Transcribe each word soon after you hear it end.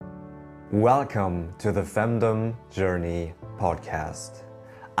Welcome to the Femdom Journey podcast.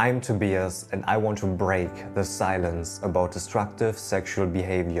 I'm Tobias and I want to break the silence about destructive sexual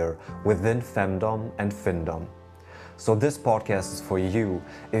behavior within Femdom and Findom. So this podcast is for you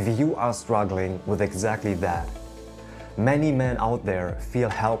if you are struggling with exactly that. Many men out there feel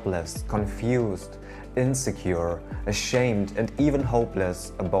helpless, confused, insecure, ashamed and even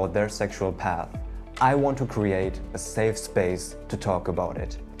hopeless about their sexual path. I want to create a safe space to talk about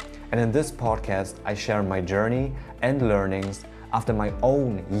it. And in this podcast, I share my journey and learnings after my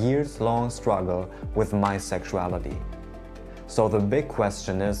own years-long struggle with my sexuality. So the big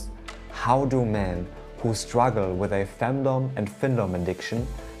question is, how do men who struggle with a Femdom and Findom addiction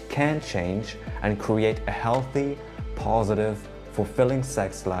can change and create a healthy, positive, fulfilling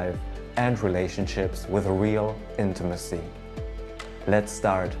sex life and relationships with real intimacy? Let's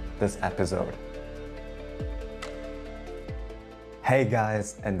start this episode. Hey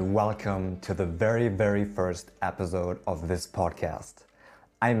guys, and welcome to the very first episode of this podcast.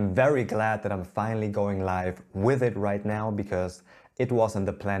 I'm very glad that I'm finally going live with it right now because it was in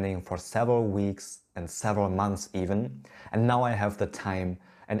the planning for several weeks and several months even, and now I have the time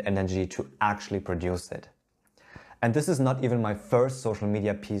and energy to actually produce it. And this is not even my first social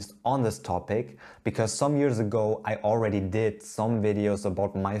media piece on this topic, because some years ago I already did some videos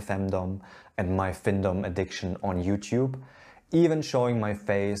about my Femdom and my Findom addiction on YouTube, even showing my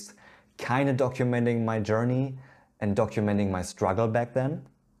face, kind of documenting my journey and documenting my struggle back then.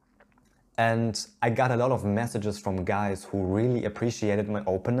 And I got a lot of messages from guys who really appreciated my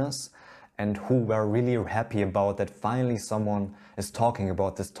openness and who were really happy about that finally someone is talking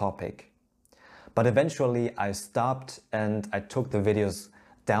about this topic. But eventually I stopped and I took the videos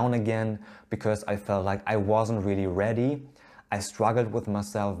down again because I felt like I wasn't really ready. I struggled with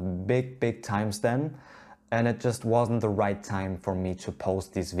myself big times then. And it just wasn't the right time for me to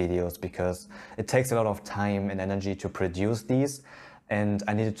post these videos because it takes a lot of time and energy to produce these, and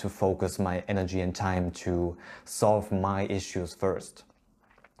I needed to focus my energy and time to solve my issues first.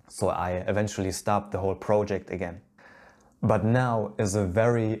 So I eventually stopped the whole project again. But now is a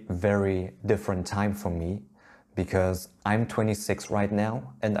very different time for me because I'm 26 right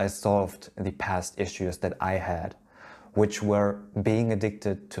now and I solved the past issues that I had, which were being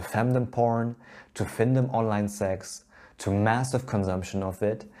addicted to femdom porn, to Findom online sex, to massive consumption of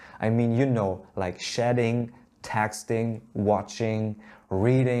it. I mean, you know, like shedding, texting, watching,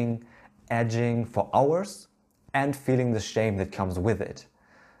 reading, edging for hours, and feeling the shame that comes with it.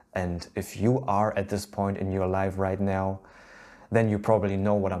 And if you are at this point in your life right now, then you probably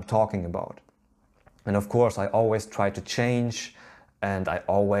know what I'm talking about. And of course, I always tried to change, and I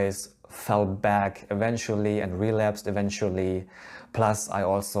always fell back eventually and relapsed eventually. Plus, I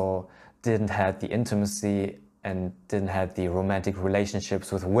also didn't have the intimacy and didn't have the romantic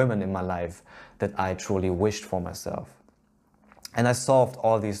relationships with women in my life that I truly wished for myself. And I solved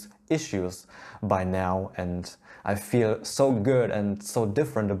all these issues by now, and I feel so good and so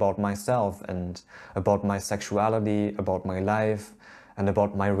different about myself and about my sexuality, about my life, and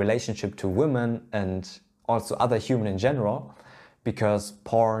about my relationship to women and also other humans in general, because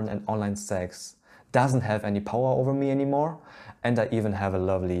porn and online sex doesn't have any power over me anymore, and I even have a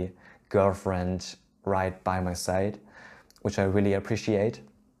lovely girlfriend right by my side, which I really appreciate.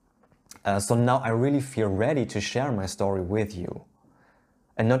 So now I really feel ready to share my story with you.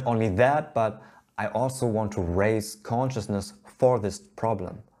 And not only that, but I also want to raise consciousness for this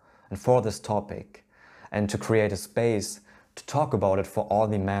problem and for this topic, and to create a space to talk about it for all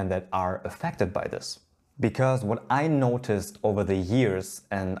the men that are affected by this. Because what I noticed over the years,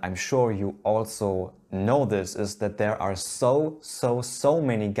 and I'm sure you also know this, is that there are so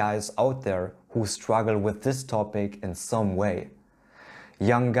many guys out there who struggle with this topic in some way.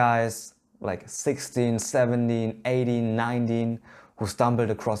 Young guys like 16, 17, 18, 19 who stumbled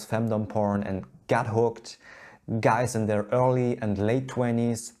across femdom porn and got hooked. Guys in their early and late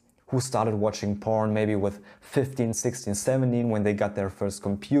 20s who started watching porn maybe with 15, 16, 17 when they got their first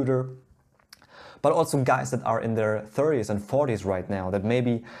computer. But also guys that are in their 30s and 40s right now that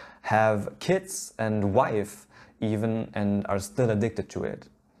maybe have kids and wife even and are still addicted to it.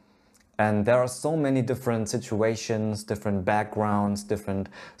 And there are so many different situations, different backgrounds, different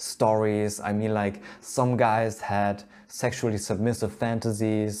stories. I mean, like some guys had sexually submissive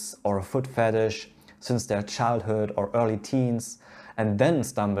fantasies or a foot fetish since their childhood or early teens, and then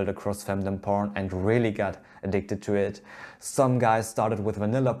stumbled across femdom porn and really got addicted to it. Some guys started with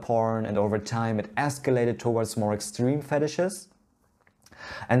vanilla porn and over time it escalated towards more extreme fetishes.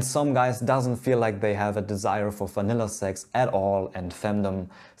 And some guys doesn't feel like they have a desire for vanilla sex at all, and femdom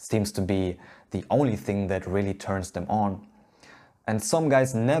seems to be the only thing that really turns them on. And some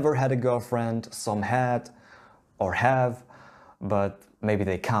guys never had a girlfriend, some had or have, but maybe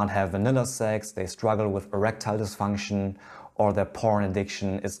they can't have vanilla sex, they struggle with erectile dysfunction, or their porn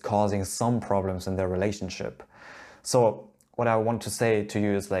addiction is causing some problems in their relationship. So what I want to say to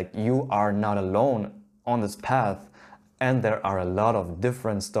you is, like, you are not alone on this path, and there are a lot of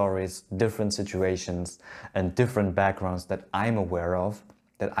different stories, different situations, and different backgrounds that I'm aware of,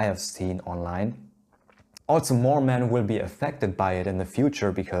 that I have seen online. Also, more men will be affected by it in the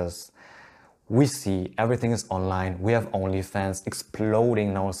future because we see everything is online. We have OnlyFans exploding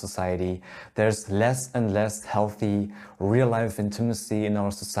in our society. There's less and less healthy real-life intimacy in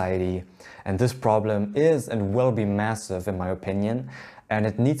our society. And this problem is and will be massive, in my opinion. And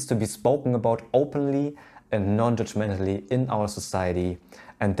it needs to be spoken about openly and non-judgmentally in our society.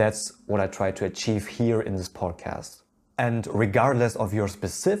 And that's what I try to achieve here in this podcast. And regardless of your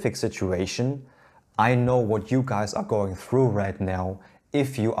specific situation, I know what you guys are going through right now,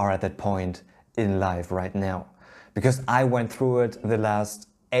 if you are at that point in life right now. Because I went through it the last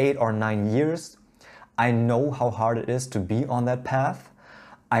 8 or 9 years. I know how hard it is to be on that path.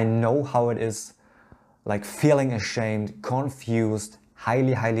 I know how it is, like, feeling ashamed, confused,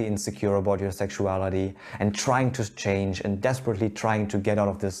 highly insecure about your sexuality, and trying to change and desperately trying to get out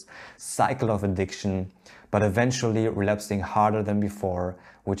of this cycle of addiction, but eventually relapsing harder than before,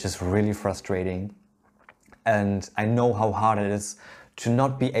 which is really frustrating. And I know how hard it is to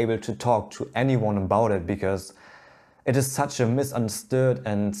not be able to talk to anyone about it, because it is such a misunderstood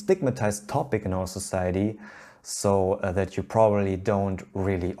and stigmatized topic in our society, so that you probably don't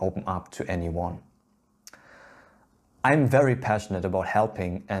really open up to anyone. I'm very passionate about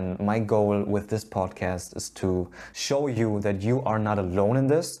helping, and my goal with this podcast is to show you that you are not alone in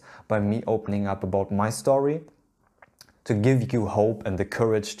this by me opening up about my story, to give you hope and the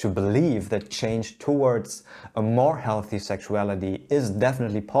courage to believe that change towards a more healthy sexuality is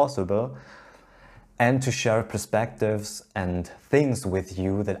definitely possible, and to share perspectives and things with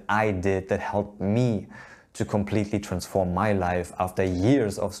you that I did that helped me to completely transform my life after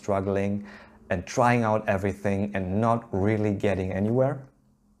years of struggling and trying out everything and not really getting anywhere.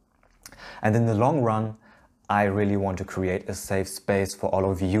 And in the long run, I really want to create a safe space for all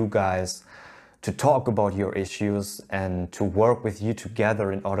of you guys to talk about your issues and to work with you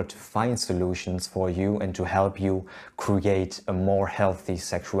together in order to find solutions for you and to help you create a more healthy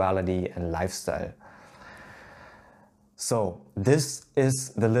sexuality and lifestyle. So this is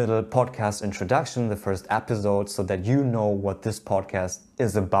the little podcast introduction, the first episode, so that you know what this podcast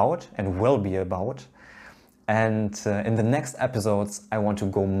is about and will be about. And in the next episodes, I want to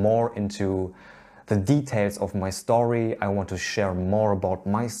go more into the details of my story. I want to share more about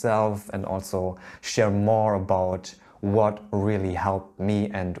myself and also share more about what really helped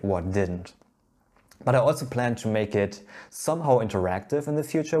me and what didn't. But I also plan to make it somehow interactive in the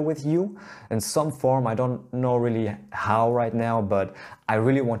future with you in some form. I don't know really how right now, but I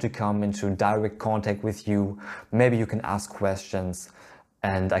really want to come into direct contact with you. Maybe you can ask questions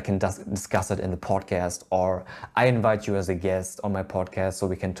and I can discuss it in the podcast, or I invite you as a guest on my podcast so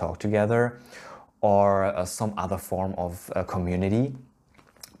we can talk together, or some other form of community.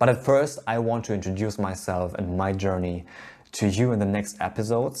 But at first, I want to introduce myself and my journey to you in the next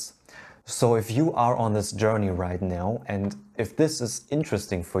episodes. So if you are on this journey right now, and if this is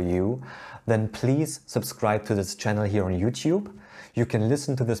interesting for you, then please subscribe to this channel here on YouTube. You can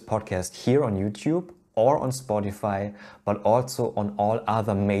listen to this podcast here on YouTube or on Spotify, but also on all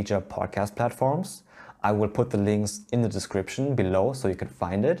other major podcast platforms. I will put the links in the description below so you can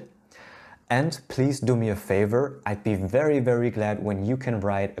find it. And please do me a favor, I'd be very glad when you can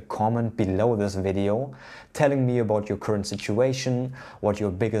write a comment below this video telling me about your current situation, what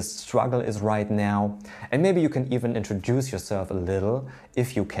your biggest struggle is right now, and maybe you can even introduce yourself a little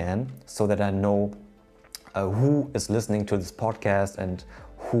if you can, so that I know who is listening to this podcast and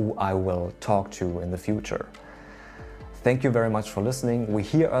who I will talk to in the future. Thank you very much for listening. We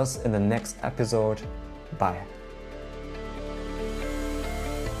hear us in the next episode. Bye.